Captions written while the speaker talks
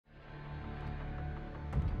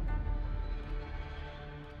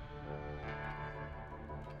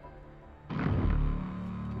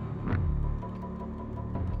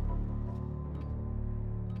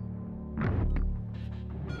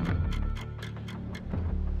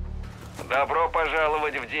Добро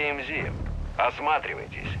пожаловать в DMZ.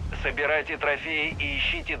 Осматривайтесь, собирайте трофеи и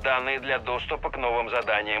ищите данные для доступа к новым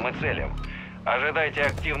заданиям и целям. Ожидайте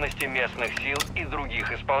активности местных сил и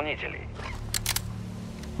других исполнителей.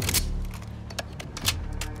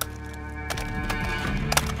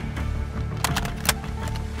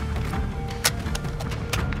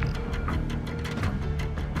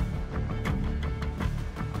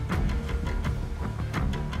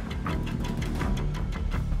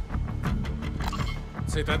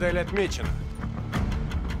 Цитадель отмечена.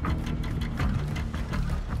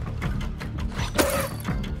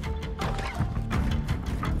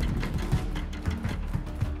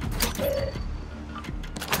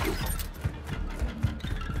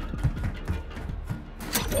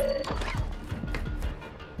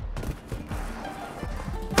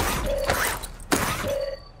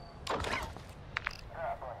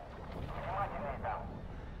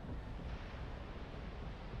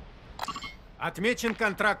 Отмечен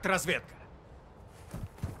контракт разведка.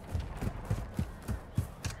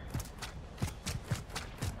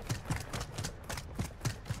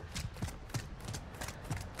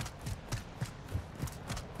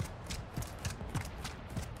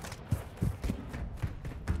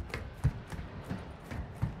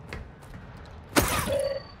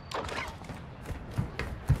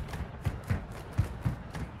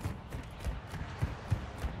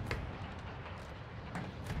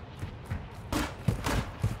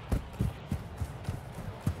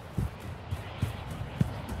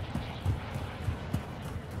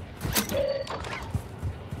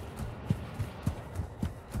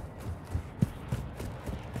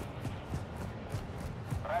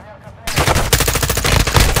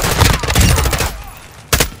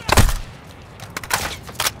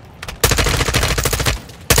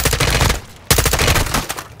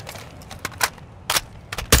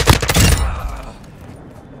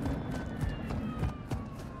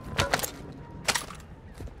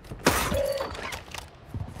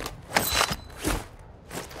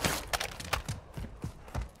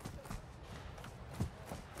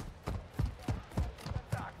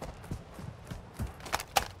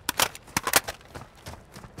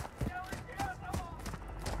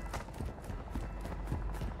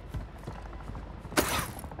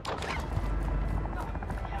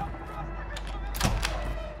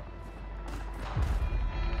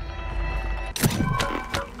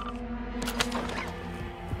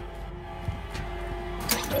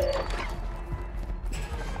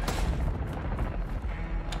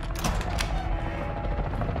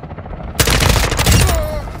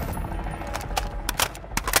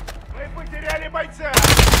 Бойца!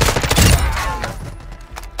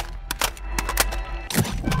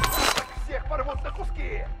 Всех порвут на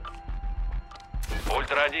куски!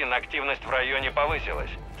 Ультра-1, активность в районе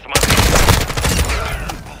повысилась. Смотрите.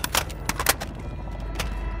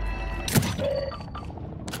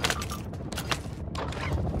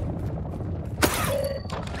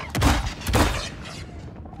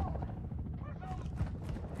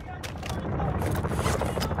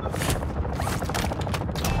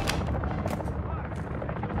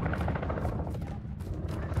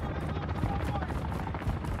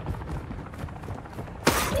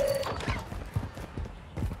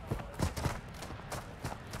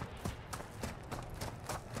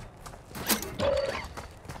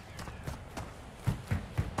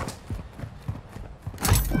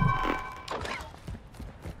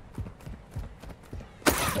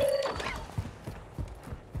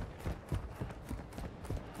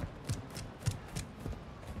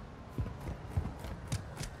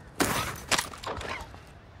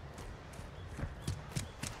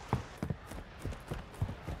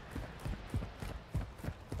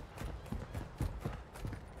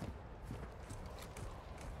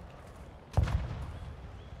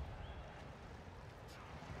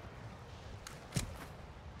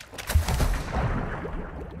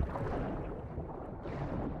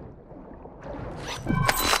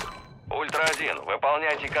 Ультра-1,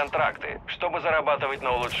 выполняйте контракты, чтобы зарабатывать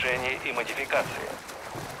на улучшение и модификации.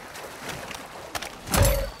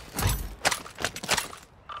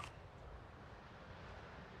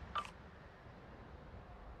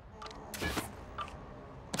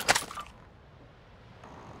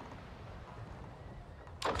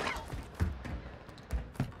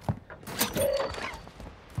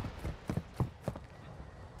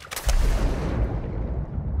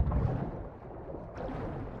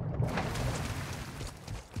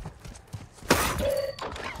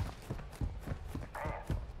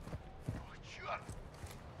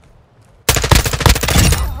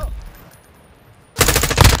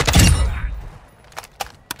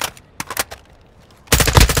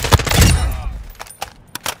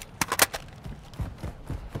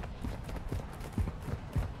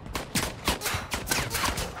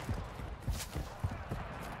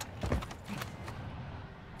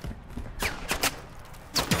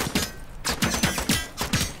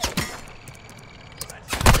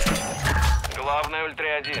 Главный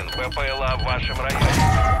Ультра-1, БПЛА в вашем районе.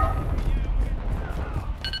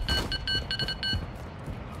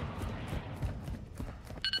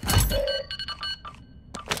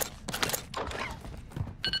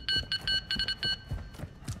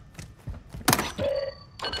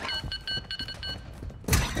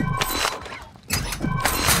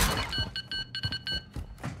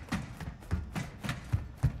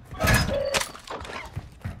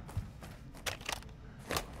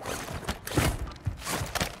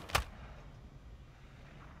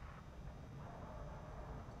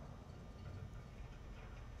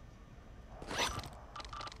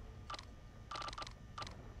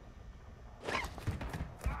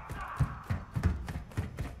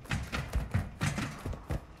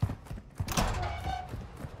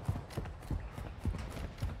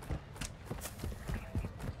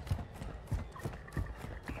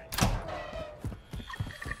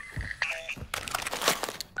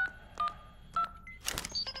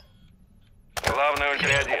 Главный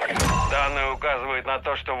Ультра-1. Данные указывают на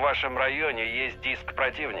то, что в вашем районе есть диск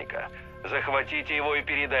противника. Захватите его и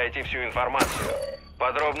передайте всю информацию.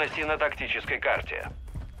 Подробности на тактической карте.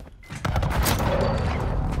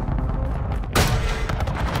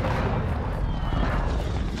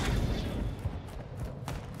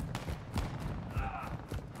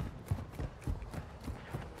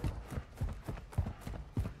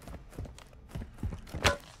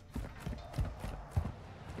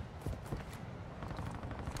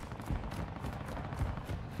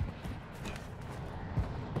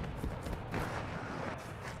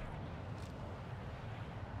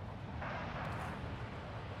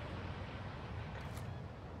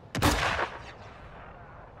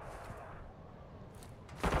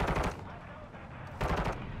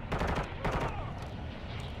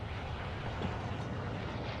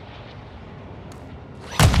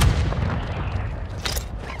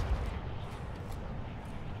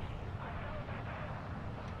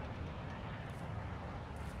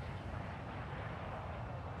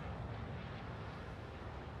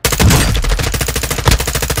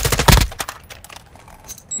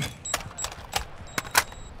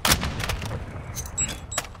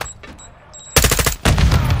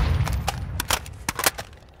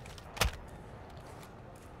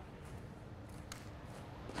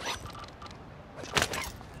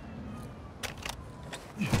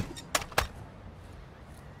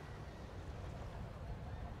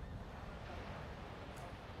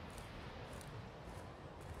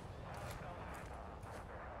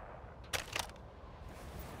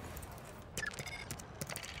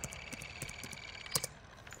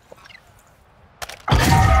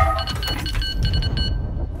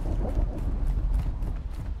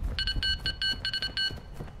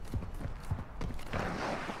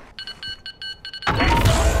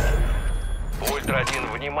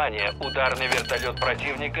 Ультра-1, внимание! Ударный вертолет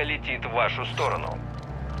противника летит в вашу сторону.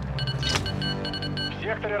 В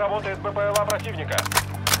секторе работает БПЛА противника.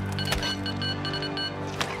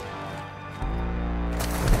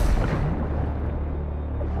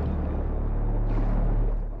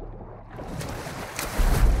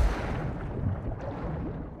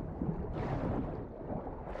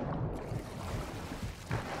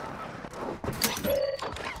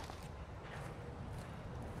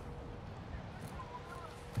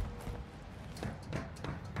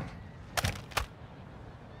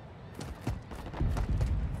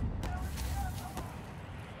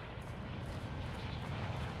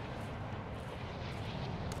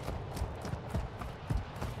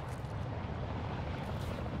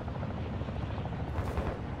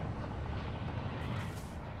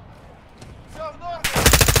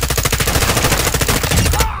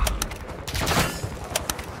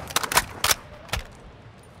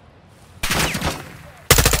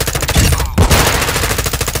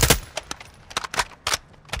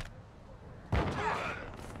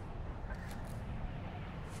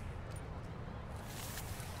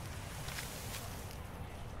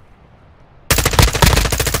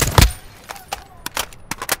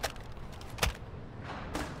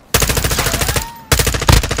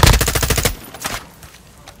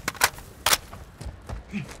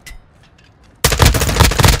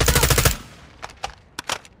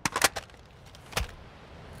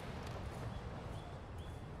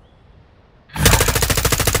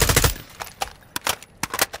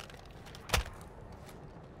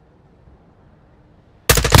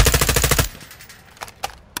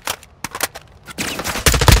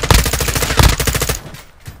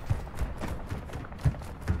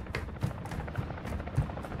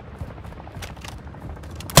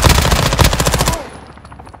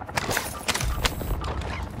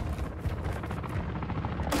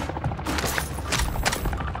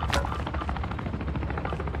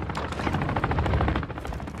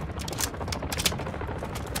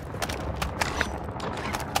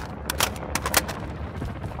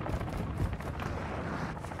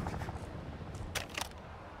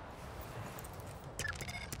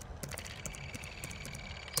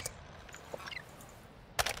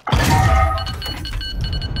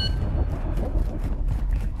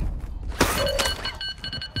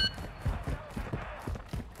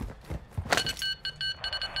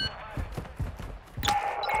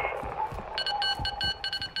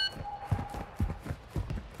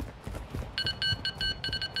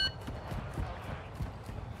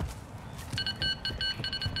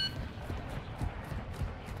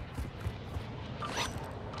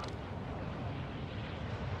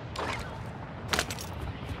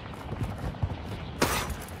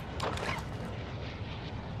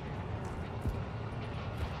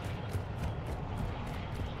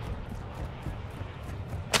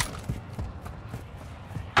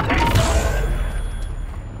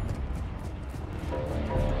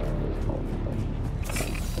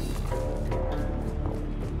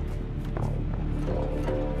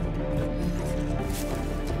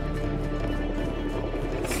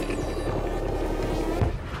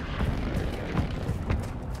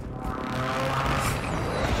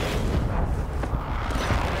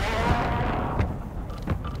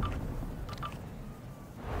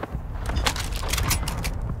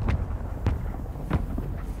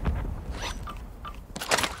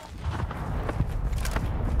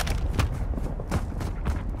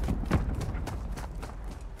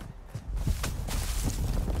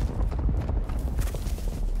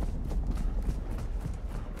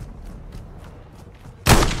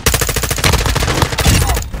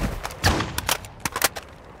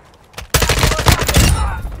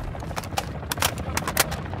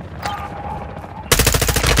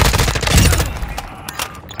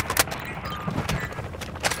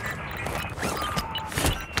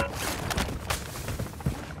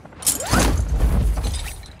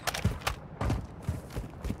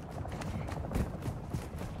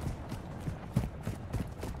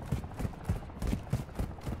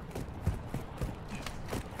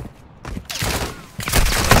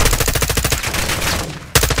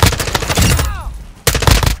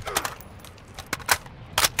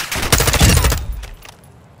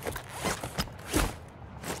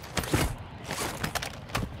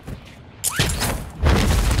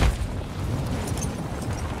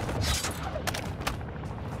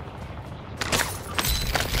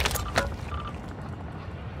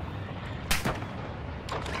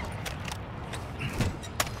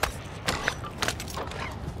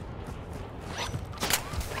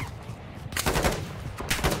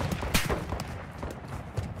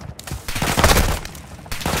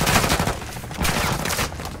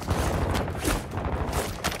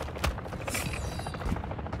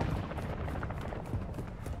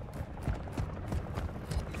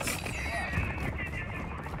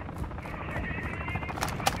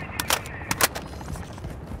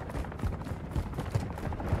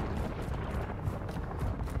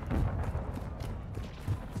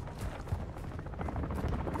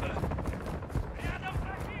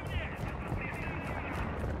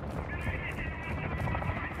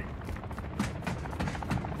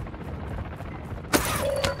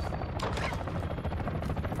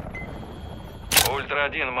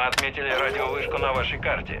 Ультра-1, мы отметили радиовышку на вашей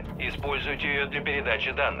карте. Используйте ее для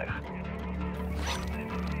передачи данных.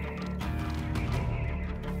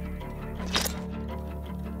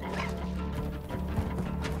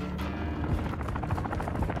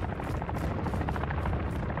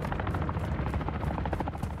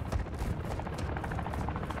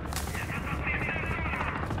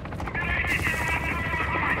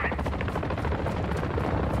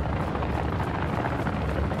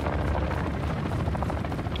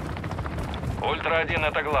 Ультра-1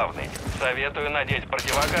 это главный. Советую надеть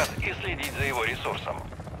противогаз и следить за его ресурсом.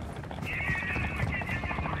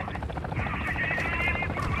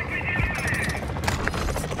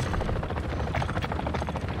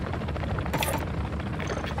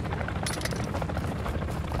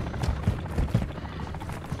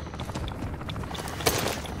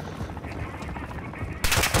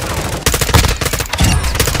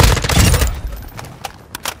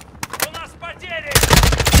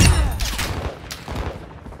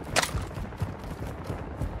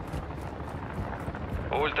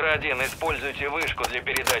 Ультра-1, используйте вышку для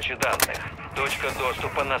передачи данных. Точка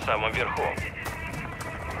доступа на самом верху.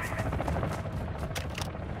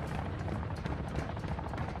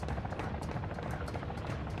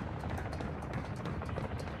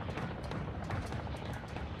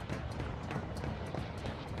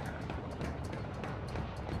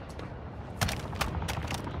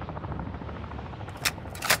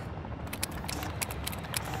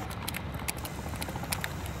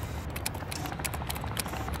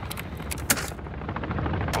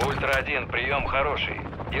 Ультра-1, прием хороший.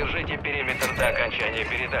 Держите периметр до окончания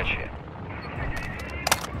передачи.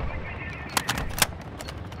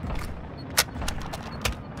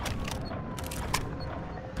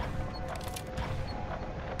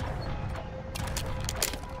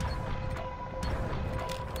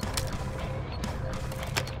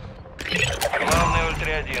 Главный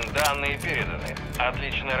Ультра-1, данные переданы.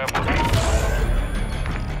 Отличная работа.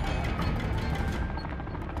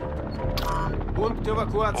 Пункт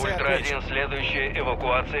эвакуации отмечен. Ультра-1, следующая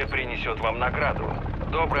эвакуация принесет вам награду.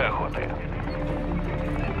 Доброй охоты.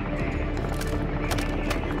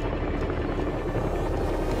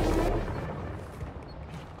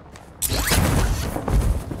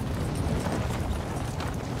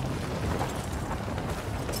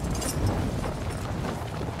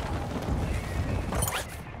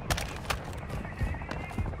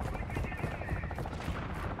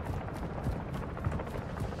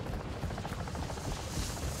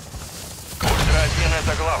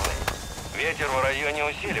 Это главный. Ветер в районе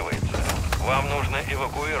усиливается. Вам нужно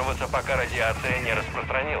эвакуироваться, пока радиация не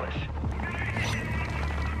распространилась.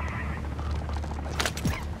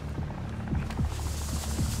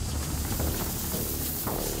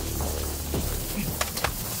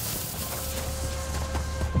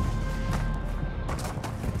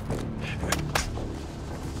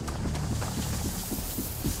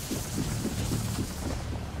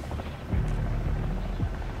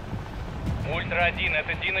 Ультра-1,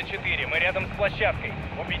 это Дина-4. Мы рядом с площадкой.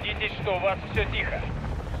 Убедитесь, что у вас все тихо.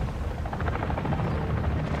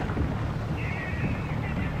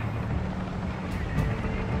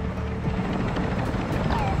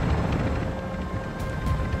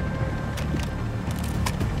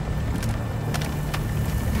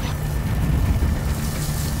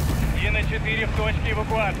 Дина-4 в точке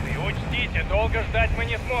эвакуации. Учтите, долго ждать мы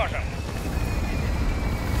не сможем.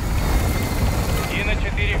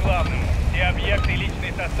 Дина-4 главному. Все объекты и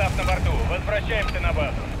личный состав на борту. Возвращаемся на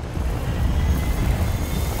базу.